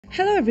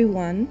Hello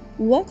everyone,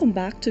 welcome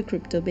back to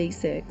Crypto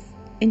Basics.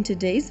 In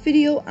today's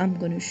video, I'm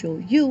going to show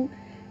you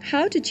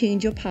how to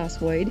change your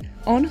password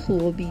on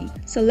Huobi.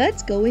 So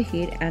let's go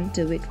ahead and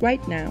do it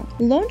right now.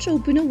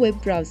 Open a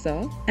web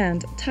browser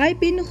and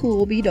type in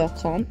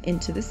huobi.com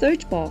into the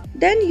search bar.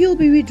 Then you'll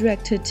be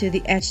redirected to the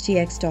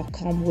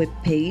htx.com web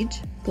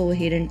page. Go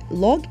ahead and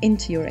log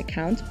into your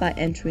account by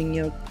entering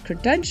your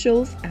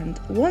credentials, and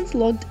once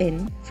logged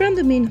in, from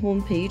the main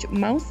homepage,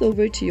 mouse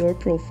over to your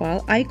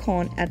profile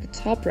icon at the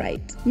top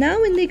right.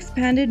 Now in the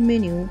expanded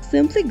menu,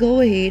 simply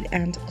go ahead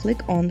and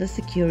click on the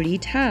security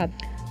tab.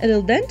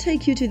 It'll then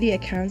take you to the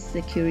account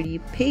security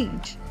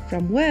page,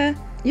 from where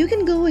you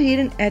can go ahead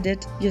and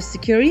edit your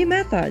security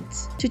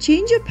methods. To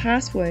change your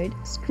password,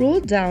 scroll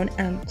down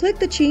and click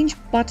the change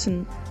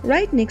button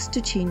right next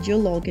to change your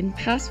login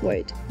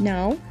password.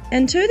 Now,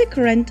 enter the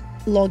current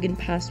login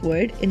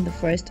password in the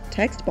first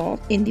text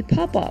box in the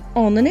pop-up.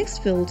 On the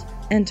next field,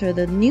 enter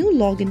the new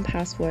login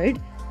password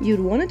you'd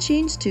want to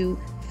change to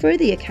for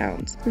the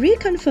account.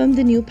 Reconfirm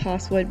the new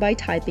password by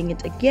typing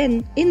it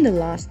again in the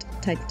last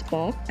text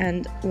box,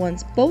 and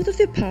once both of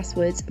your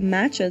passwords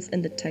matches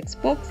in the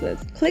text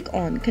boxes, click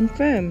on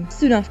confirm.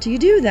 Soon after you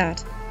do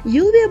that,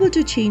 you'll be able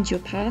to change your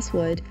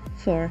password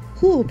for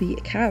Huobi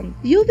account.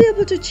 You'll be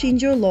able to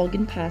change your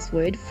login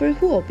password for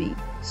Huobi.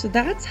 So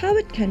that's how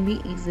it can be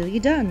easily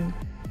done.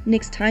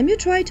 Next time you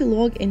try to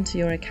log into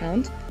your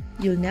account,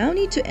 you'll now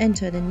need to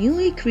enter the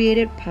newly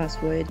created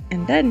password,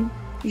 and then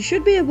you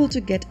should be able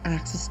to get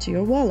access to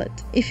your wallet.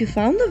 If you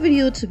found the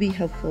video to be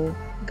helpful,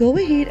 go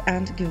ahead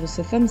and give us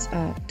a thumbs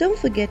up. Don't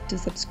forget to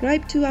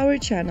subscribe to our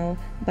channel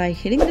by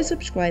hitting the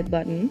subscribe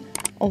button.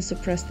 Also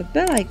press the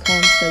bell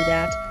icon so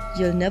that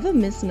you'll never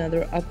miss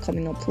another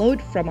upcoming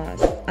upload from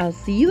us. I'll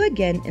see you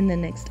again in the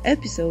next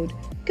episode.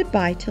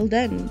 Goodbye till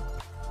then.